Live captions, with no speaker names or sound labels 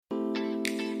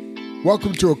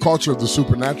Welcome to A Culture of the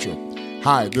Supernatural.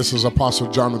 Hi, this is Apostle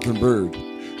Jonathan Bird.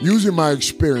 Using my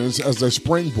experience as a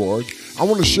springboard, I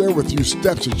want to share with you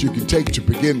steps that you can take to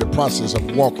begin the process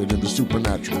of walking in the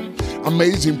supernatural.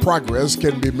 Amazing progress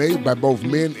can be made by both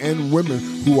men and women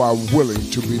who are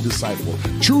willing to be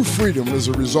discipled. True freedom is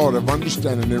a result of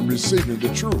understanding and receiving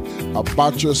the truth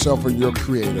about yourself and your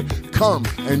Creator. Come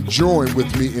and join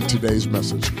with me in today's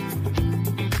message.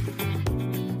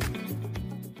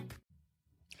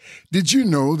 Did you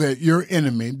know that your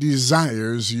enemy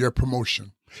desires your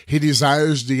promotion? He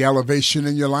desires the elevation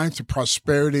in your life, the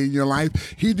prosperity in your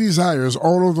life. He desires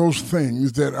all of those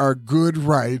things that are good,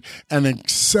 right, and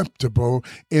acceptable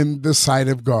in the sight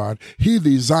of God. He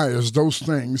desires those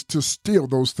things to steal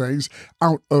those things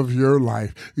out of your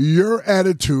life. Your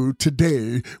attitude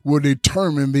today will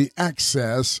determine the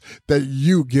access that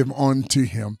you give unto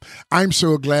him. I'm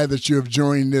so glad that you have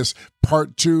joined this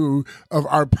part 2 of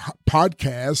our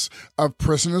podcast of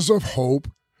Prisoners of Hope,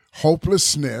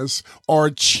 Hopelessness, or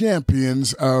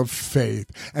Champions of Faith.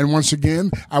 And once again,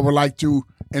 I would like to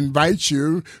invite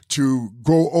you to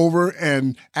go over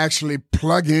and actually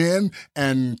plug in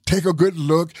and take a good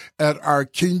look at our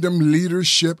Kingdom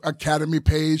Leadership Academy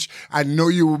page. I know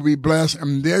you will be blessed,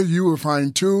 and there you will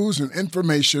find tools and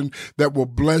information that will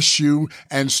bless you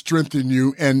and strengthen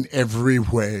you in every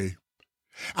way.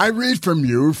 I read from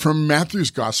you from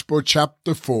Matthew's Gospel,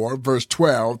 chapter 4, verse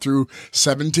 12 through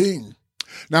 17.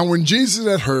 Now, when Jesus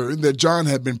had heard that John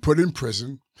had been put in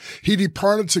prison, he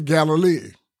departed to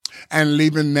Galilee, and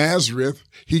leaving Nazareth,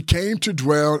 he came to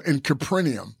dwell in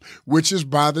Capernaum, which is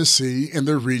by the sea in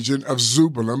the region of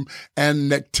Zebulun and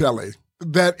Naphtali,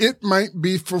 that it might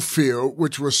be fulfilled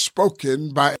which was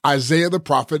spoken by Isaiah the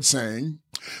prophet, saying,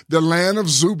 the land of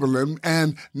Zebulun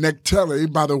and Naphtali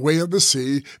by the way of the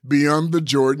sea, beyond the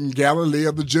Jordan, Galilee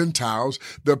of the Gentiles,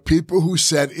 the people who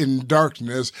sat in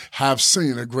darkness have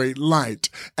seen a great light.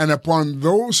 And upon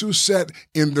those who sat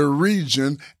in the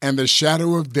region and the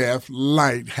shadow of death,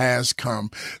 light has come.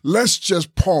 Let's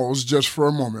just pause just for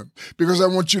a moment, because I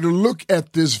want you to look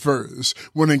at this verse.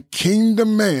 When a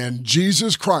kingdom man,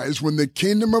 Jesus Christ, when the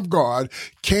kingdom of God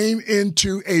came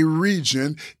into a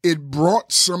region, it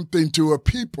brought something to a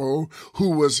people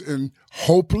who was in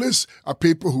hopeless, a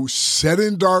people who sat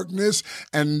in darkness.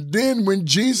 And then when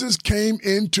Jesus came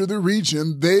into the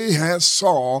region, they had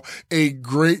saw a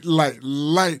great light.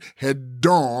 Light had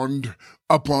dawned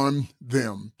upon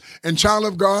them. And child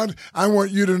of God, I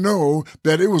want you to know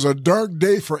that it was a dark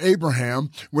day for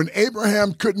Abraham when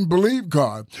Abraham couldn't believe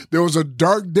God. There was a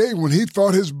dark day when he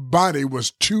thought his body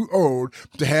was too old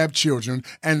to have children,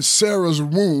 and Sarah's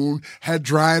womb had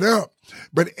dried up.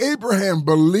 But Abraham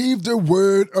believed the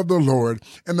word of the Lord.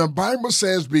 And the Bible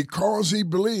says because he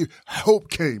believed, hope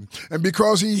came. And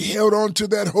because he held on to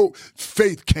that hope,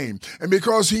 faith came. And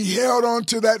because he held on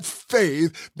to that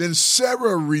faith, then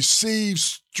Sarah received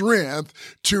strength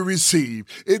to receive.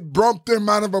 It brought them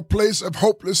out of a place of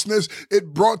hopelessness.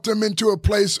 It brought them into a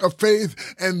place of faith,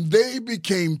 and they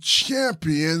became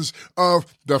champions of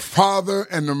the father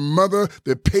and the mother,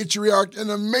 the patriarch and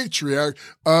the matriarch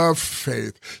of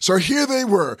faith. So here they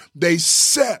were. They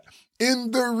sat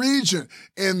in the region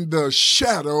in the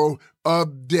shadow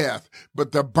of death.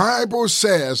 But the Bible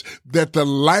says that the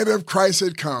light of Christ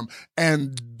had come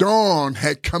and dawn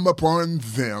had come upon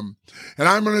them. And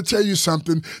I'm going to tell you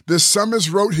something. The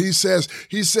psalmist wrote, he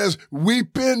says,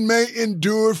 weeping may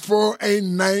endure for a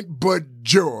night, but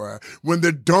joy, when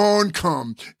the dawn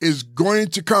comes, is going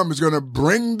to come. It's going to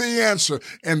bring the answer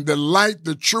and the light,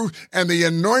 the truth, and the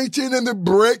anointing and the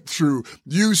breakthrough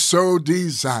you so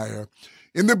desire.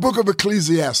 In the book of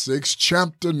Ecclesiastes,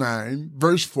 chapter 9,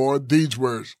 verse 4, these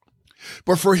words,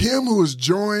 but for him who is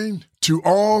joined to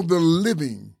all the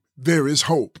living, there is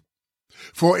hope.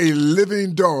 For a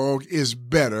living dog is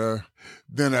better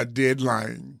than a dead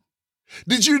lion.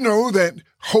 Did you know that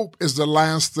hope is the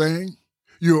last thing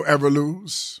you'll ever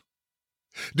lose?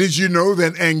 Did you know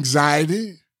that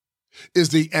anxiety is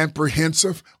the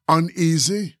apprehensive,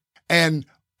 uneasy, and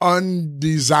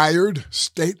undesired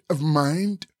state of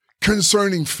mind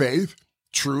concerning faith,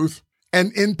 truth,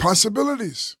 and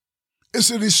impossibilities? It's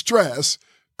a distress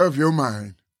of your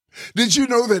mind. Did you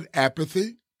know that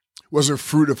apathy was a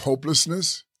fruit of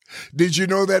hopelessness? Did you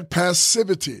know that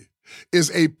passivity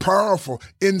is a powerful,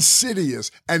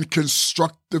 insidious, and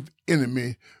constructive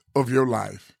enemy of your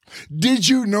life? Did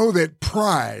you know that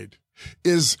pride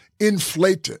is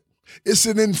inflated? It's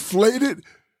an inflated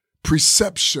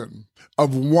perception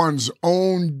of one's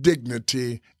own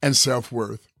dignity and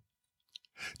self-worth.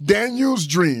 Daniel's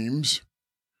dreams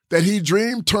that he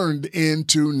dreamed turned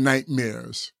into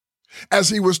nightmares. as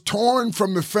he was torn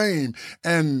from the fame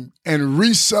and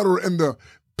resettled in the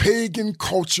pagan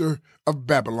culture of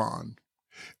Babylon.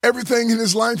 Everything in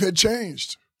his life had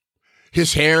changed.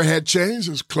 His hair had changed,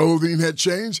 his clothing had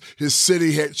changed, his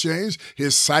city had changed,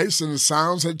 his sights and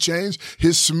sounds had changed,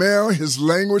 his smell, his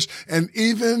language, and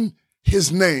even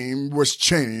his name was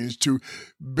changed to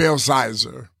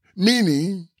Belshazzar,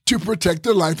 meaning to protect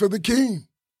the life of the king.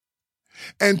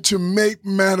 And to make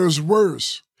matters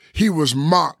worse, he was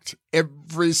mocked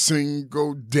every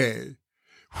single day.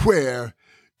 Where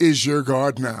is your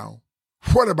God now?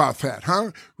 What about that,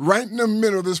 huh? Right in the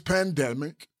middle of this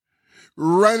pandemic,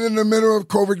 right in the middle of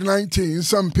COVID-19,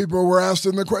 some people were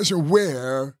asking the question,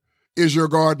 where is your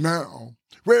God now?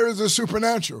 Where is the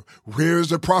supernatural? Where is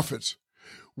the prophets?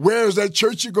 Where is that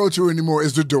church you go to anymore?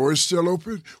 Is the door still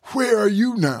open? Where are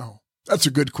you now? That's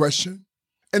a good question.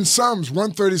 In Psalms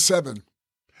 137,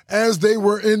 as they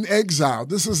were in exile,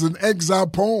 this is an exile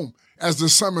poem, as the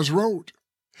psalmist wrote.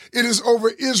 It is over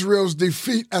Israel's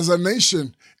defeat as a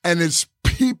nation and its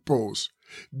people's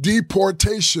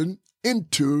deportation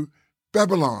into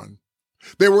Babylon.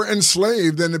 They were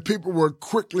enslaved and the people were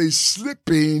quickly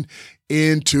slipping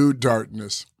into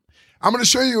darkness. I'm going to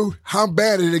show you how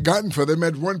bad it had gotten for them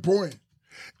at one point.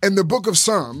 In the book of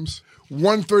Psalms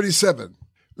 137,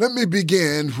 let me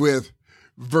begin with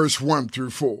verse 1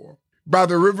 through 4. By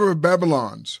the river of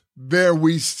Babylons, there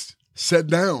we sat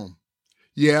down.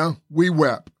 Yeah, we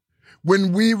wept.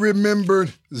 When we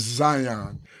remembered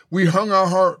Zion, we hung our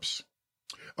harps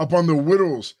upon the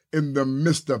widows in the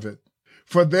midst of it.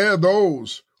 For there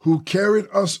those who carried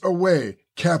us away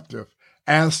captive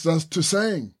asked us to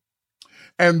sing.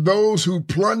 And those who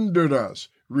plundered us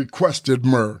requested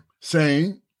myrrh,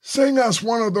 saying, sing us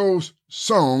one of those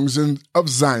songs of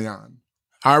Zion.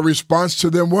 Our response to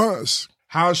them was,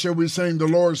 how shall we sing the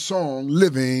Lord's song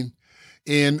living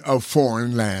in a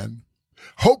foreign land?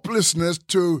 Hopelessness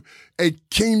to a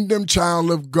kingdom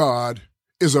child of God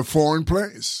is a foreign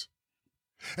place.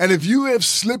 And if you have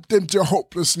slipped into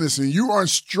hopelessness and you are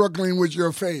struggling with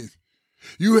your faith,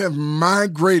 you have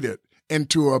migrated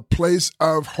into a place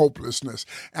of hopelessness.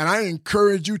 And I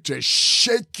encourage you to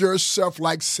shake yourself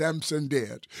like Samson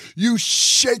did. You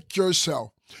shake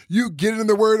yourself. You get in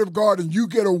the word of God and you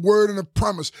get a word and a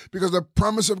promise, because the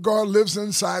promise of God lives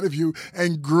inside of you,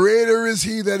 and greater is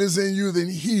he that is in you than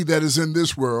he that is in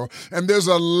this world. And there's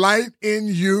a light in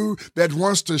you that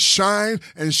wants to shine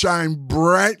and shine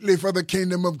brightly for the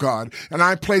kingdom of God. And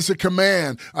I place a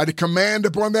command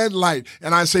upon that light,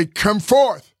 and I say, come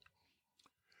forth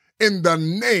in the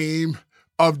name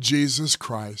of Jesus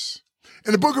Christ.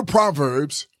 In the book of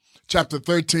Proverbs, chapter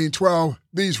 13:12,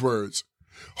 these words,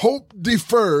 hope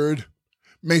deferred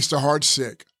makes the heart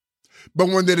sick, but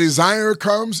when the desire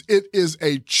comes, it is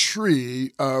a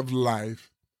tree of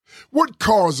life. What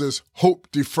causes hope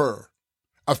defer?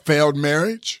 A failed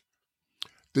marriage,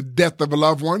 the death of a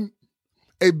loved one,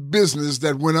 a business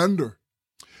that went under,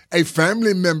 a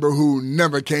family member who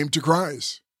never came to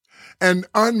Christ, an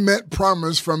unmet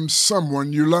promise from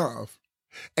someone you love,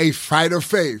 a fight of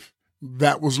faith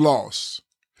that was lost,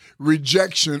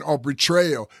 rejection or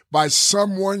betrayal by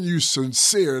someone you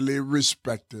sincerely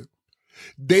respected.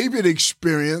 David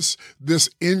experienced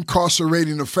this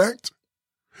incarcerating effect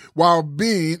while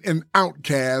being an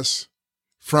outcast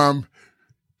from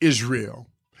Israel.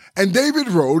 And David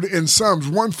wrote in Psalms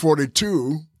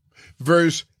 142,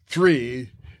 verse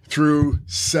 3 through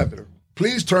 7.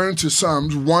 Please turn to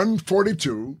Psalms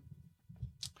 142,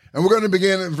 and we're going to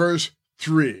begin at verse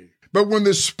 3. But when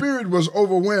the Spirit was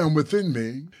overwhelmed within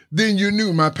me, then you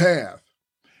knew my path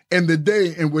and the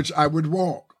day in which I would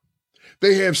walk.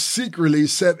 They have secretly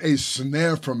set a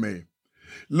snare for me.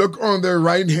 Look on their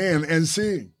right hand and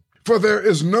see. For there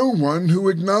is no one who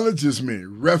acknowledges me.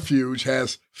 Refuge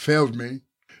has failed me.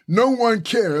 No one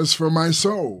cares for my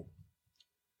soul.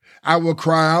 I will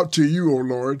cry out to you, O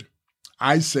Lord.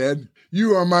 I said,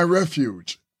 you are my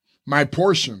refuge, my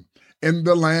portion in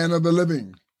the land of the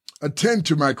living. Attend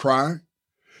to my cry,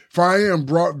 for I am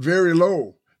brought very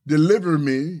low. Deliver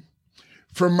me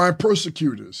from my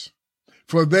persecutors,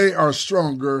 for they are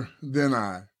stronger than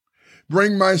I.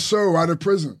 Bring my soul out of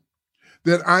prison,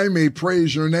 that I may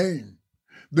praise your name.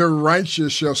 The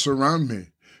righteous shall surround me,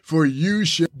 for you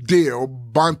shall deal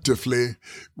bountifully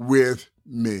with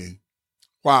me.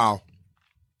 Wow.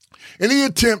 Any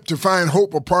attempt to find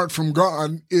hope apart from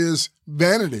God is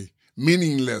vanity,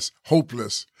 meaningless,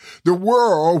 hopeless. The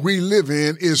world we live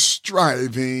in is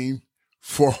striving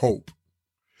for hope.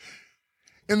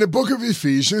 In the book of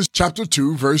Ephesians, chapter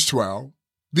 2, verse 12,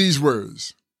 these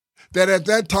words, that at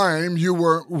that time you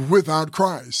were without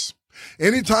Christ.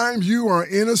 Anytime you are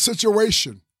in a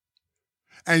situation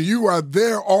and you are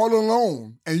there all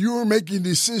alone, and you are making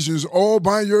decisions all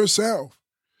by yourself,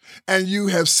 and you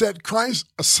have set Christ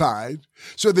aside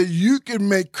so that you can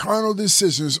make carnal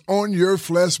decisions on your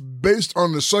flesh based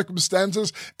on the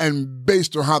circumstances and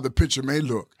based on how the picture may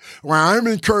look. Well, I'm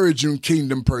encouraging you,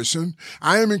 kingdom person,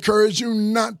 I am encouraging you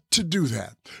not to do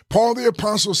that. Paul the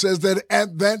apostle says that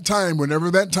at that time,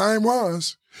 whenever that time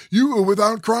was, you were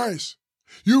without Christ.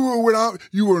 You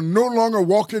were no longer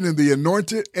walking in the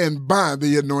anointed and by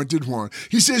the anointed one.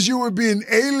 He says you were being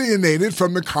alienated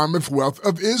from the commonwealth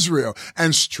of Israel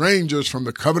and strangers from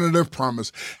the covenant of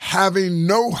promise, having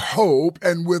no hope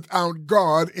and without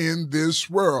God in this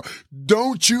world.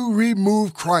 Don't you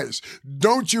remove Christ.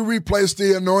 Don't you replace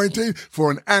the anointing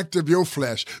for an act of your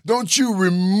flesh. Don't you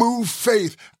remove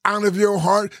faith out of your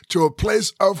heart to a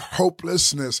place of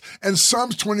hopelessness. And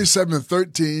Psalms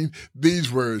 27:13,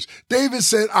 these words, David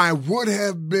said, I would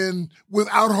have been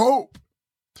without hope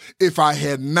if I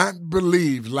had not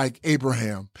believed like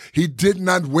Abraham. He did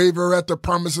not waver at the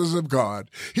promises of God.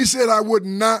 He said, I would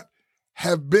not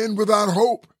have been without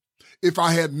hope if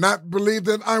I had not believed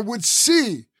that I would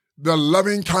see the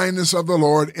loving kindness of the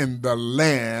Lord in the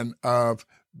land of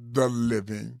the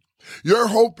living. Your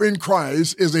hope in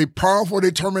Christ is a powerful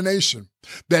determination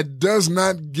that does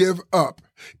not give up.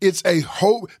 It's a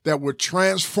hope that will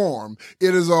transform.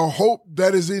 It is a hope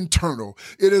that is internal.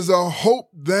 It is a hope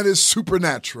that is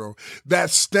supernatural,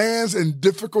 that stands in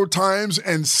difficult times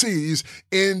and sees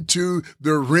into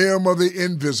the realm of the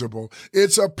invisible.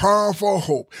 It's a powerful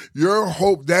hope. Your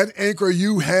hope, that anchor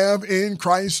you have in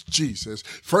Christ Jesus.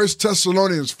 1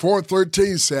 Thessalonians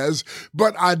 4:13 says,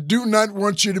 but I do not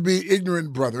want you to be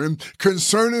ignorant, brethren,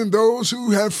 concerning those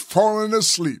who have fallen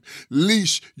asleep,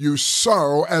 lest you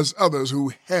sorrow as others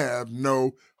who have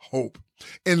no hope.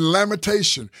 In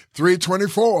Lamentation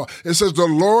 3:24, it says, the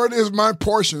Lord is my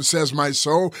portion, says my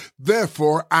soul,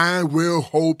 therefore I will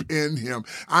hope in him.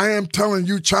 I am telling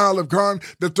you, child of God,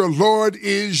 that the Lord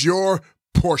is your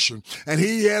portion, and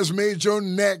he has made your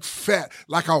neck fat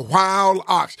like a wild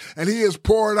ox, and he has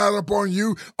poured out upon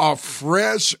you a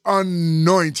fresh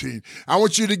anointing. I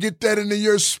want you to get that into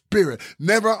your spirit.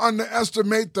 Never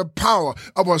underestimate the power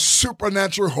of a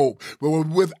supernatural hope. But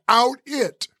without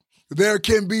it, there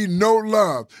can be no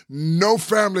love, no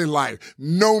family life,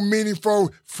 no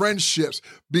meaningful friendships,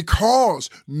 because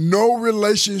no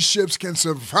relationships can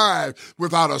survive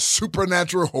without a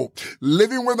supernatural hope.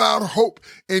 Living without hope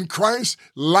in Christ,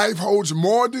 life holds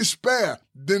more despair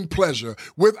than pleasure.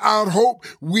 Without hope,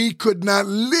 we could not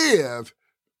live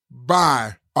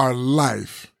by our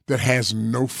life that has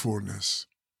no fullness.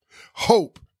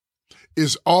 Hope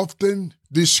is often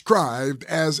described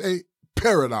as a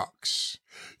paradox.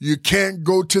 You can't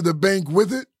go to the bank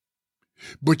with it,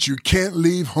 but you can't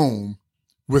leave home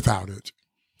without it.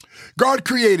 God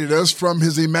created us from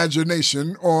his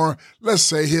imagination, or let's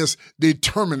say his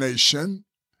determination,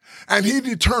 and he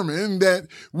determined that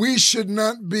we should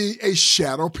not be a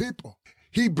shadow people.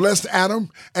 He blessed Adam,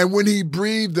 and when he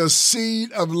breathed the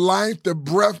seed of life, the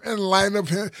breath and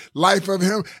life of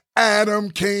him, Adam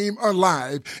came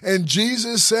alive. And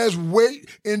Jesus says, wait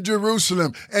in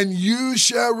Jerusalem, and you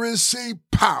shall receive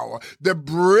power. The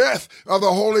breath of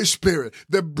the Holy Spirit,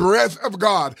 the breath of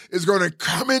God is going to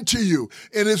come into you,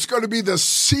 and it's going to be the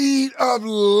seed of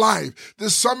life. The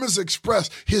psalmist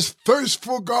expressed his thirst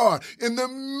for God in the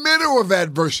middle of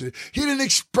adversity. He didn't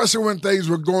express it when things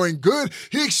were going good.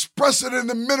 He expressed it in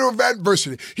the middle of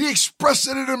adversity. He expressed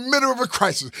it in the middle of a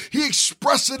crisis. He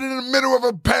expressed it in the middle of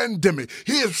a pandemic.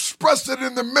 He expressed it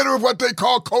in the middle of what they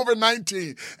call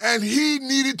COVID-19. And he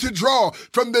needed to draw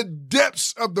from the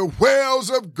depths of the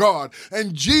wells of God.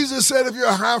 And Jesus said, if you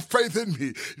have faith in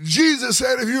me, Jesus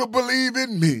said, if you believe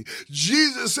in me,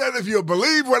 Jesus said, if you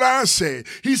believe what I say,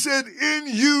 he said, in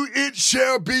you it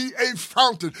shall be a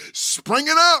fountain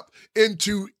springing up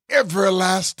into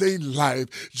everlasting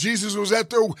life. Jesus was at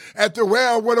the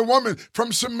well with a woman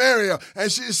from Samaria,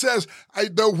 and she says,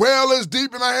 the well is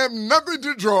deep and I have nothing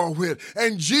to draw with.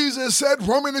 And Jesus said,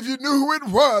 woman, if you knew who it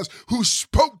was who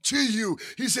spoke to you,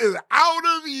 he says, out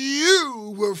of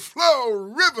you will flow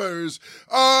rivers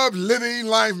of living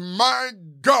life. My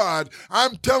God,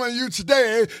 I'm telling you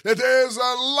today that there's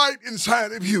a light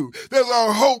inside of you. There's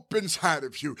a hope inside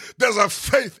of you. There's a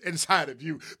faith inside of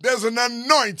you. There's an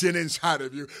anointing inside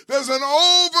of you. There's an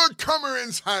overcomer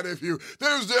inside of you.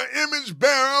 There's the image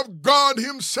bearer of God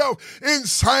himself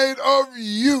inside of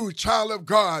you, child of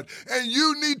God. And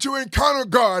you need to encounter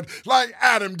God like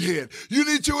Adam did. You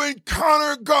need to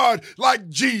encounter God like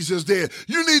Jesus did.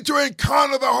 You need to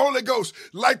encounter the Holy Ghost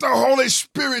like the Holy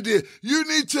Spirit did. You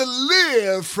need to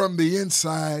live from the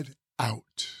inside out.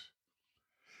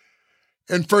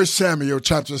 In 1 Samuel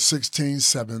chapter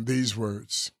 16:7, these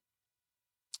words.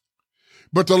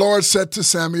 But the Lord said to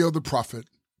Samuel the prophet,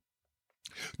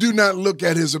 do not look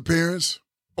at his appearance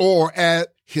or at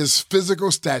his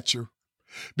physical stature,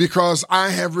 because I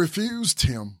have refused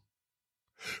him.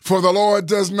 For the Lord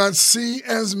does not see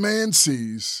as man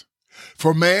sees.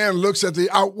 For man looks at the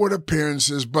outward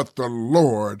appearances, but the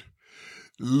Lord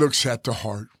looks at the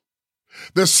heart.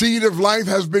 The seed of life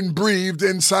has been breathed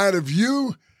inside of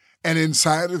you and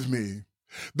inside of me.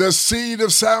 The seed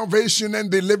of salvation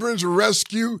and deliverance,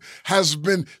 rescue has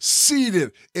been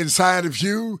seeded inside of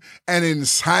you and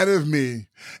inside of me.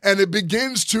 And it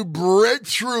begins to break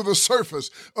through the surface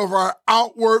of our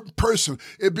outward person.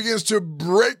 It begins to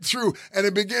break through, and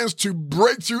it begins to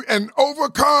break through and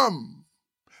overcome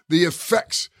the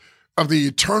effects of the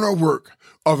eternal work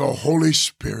of the Holy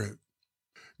Spirit.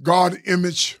 God's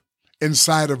image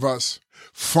inside of us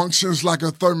functions like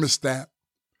a thermostat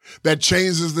that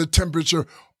changes the temperature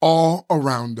all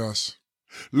around us.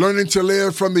 Learning to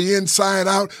live from the inside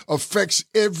out affects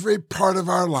every part of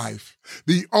our life.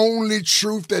 The only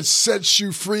truth that sets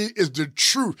you free is the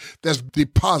truth that's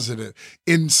deposited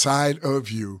inside of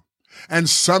you. And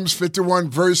Psalms 51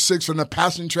 verse 6 from the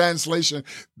Passion Translation,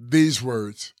 these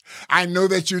words, I know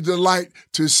that you delight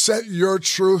to set your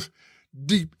truth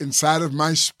deep inside of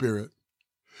my spirit.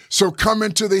 So come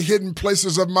into the hidden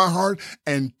places of my heart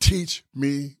and teach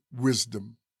me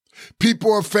wisdom.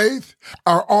 People of faith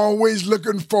are always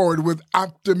looking forward with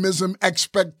optimism,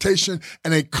 expectation,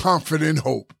 and a confident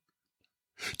hope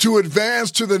to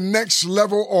advance to the next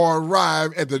level or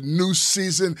arrive at the new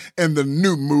season and the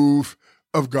new move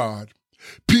of God.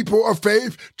 People of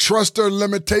faith trust their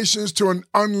limitations to an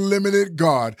unlimited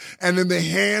God, and in the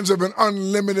hands of an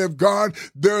unlimited God,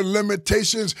 their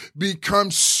limitations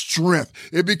become strength.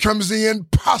 It becomes the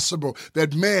impossible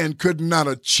that man could not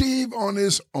achieve on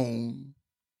his own.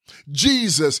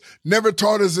 Jesus never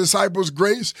taught his disciples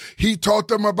grace. He taught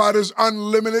them about his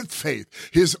unlimited faith,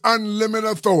 his unlimited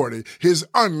authority, his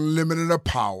unlimited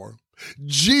power.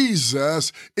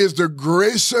 Jesus is the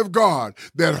grace of God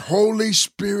that Holy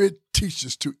Spirit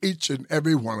teaches to each and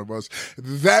every one of us.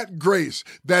 That grace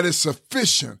that is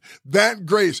sufficient, that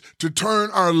grace to turn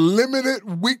our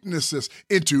limited weaknesses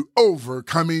into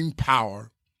overcoming power.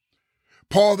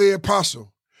 Paul the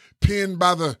Apostle penned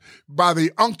by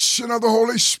the unction of the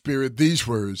Holy Spirit these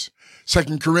words.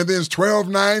 2 Corinthians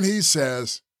 12:9, he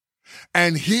says,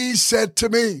 and he said to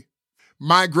me,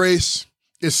 my grace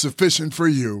is sufficient for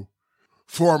you,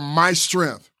 for my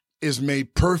strength is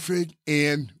made perfect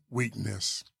in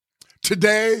weakness.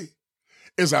 Today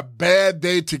is a bad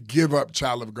day to give up,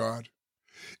 child of God.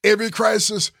 Every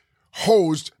crisis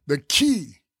holds the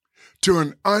key to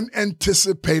an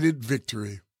unanticipated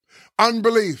victory.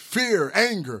 Unbelief, fear,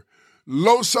 anger,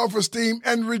 low self-esteem,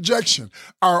 and rejection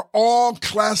are all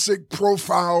classic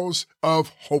profiles of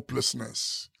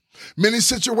hopelessness. Many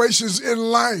situations in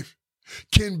life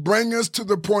can bring us to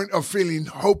the point of feeling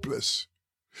hopeless,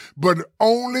 but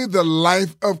only the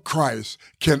life of Christ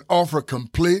can offer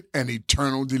complete and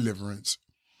eternal deliverance.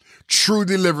 True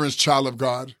deliverance, child of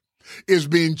God, is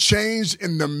being changed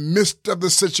in the midst of the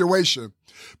situation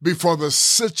before the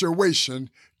situation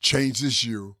changes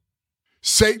you.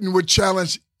 Satan would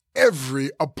challenge every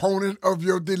opponent of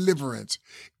your deliverance,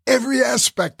 every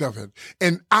aspect of it.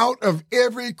 And out of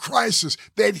every crisis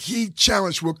that he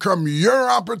challenged will come your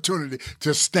opportunity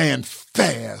to stand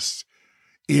fast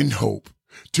in hope,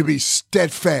 to be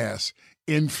steadfast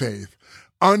in faith,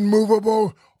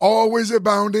 unmovable, always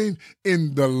abounding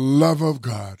in the love of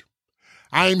God.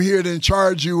 I am here to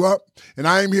charge you up, and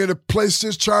I am here to place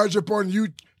this charge upon you,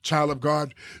 child of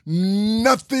God.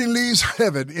 Nothing leaves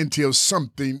heaven until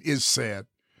something is said.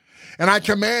 And I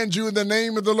command you in the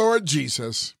name of the Lord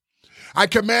Jesus, I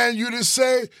command you to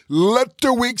say, let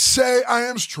the weak say, I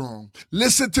am strong.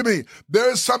 Listen to me.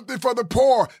 There is something for the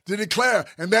poor to declare,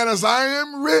 and that is, I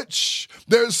am rich.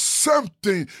 There's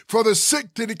something for the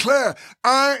sick to declare,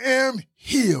 I am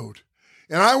healed.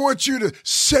 And I want you to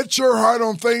set your heart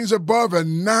on things above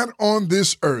and not on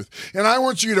this earth. And I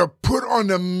want you to put on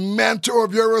the mantle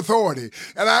of your authority.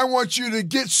 And I want you to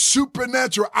get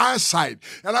supernatural eyesight.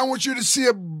 And I want you to see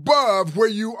above where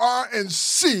you are and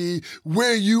see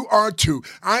where you are too.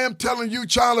 I am telling you,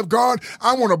 child of God,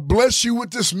 I want to bless you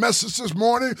with this message this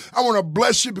morning. I want to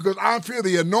bless you because I feel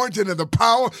the anointing and the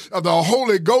power of the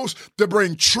Holy Ghost to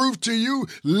bring truth to you,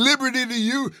 liberty to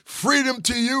you, freedom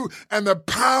to you, and the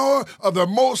power of the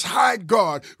Most High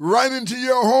God right into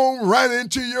your home, right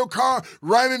into your car,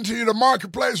 right into the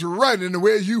marketplace, right into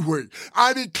where you work.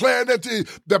 I declare that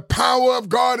the power of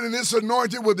God and its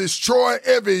anointing will destroy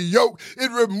every yoke. It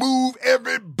remove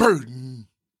every burden.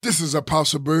 This is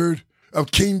Apostle Bird of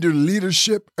Kingdom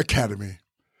Leadership Academy.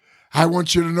 I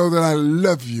want you to know that I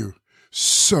love you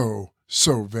so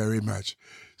very much.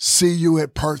 See you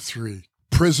at part 3,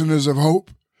 Prisoners of Hope,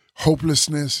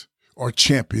 Hopelessness, or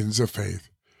Champions of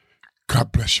Faith.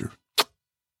 God bless you.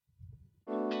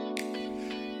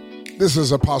 This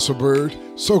is Apostle Bird.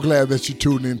 So glad that you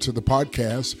tuned into the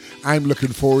podcast. I'm looking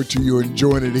forward to you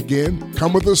enjoying it again.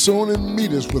 Come with us soon and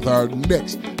meet us with our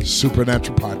next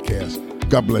Supernatural podcast.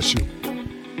 God bless you.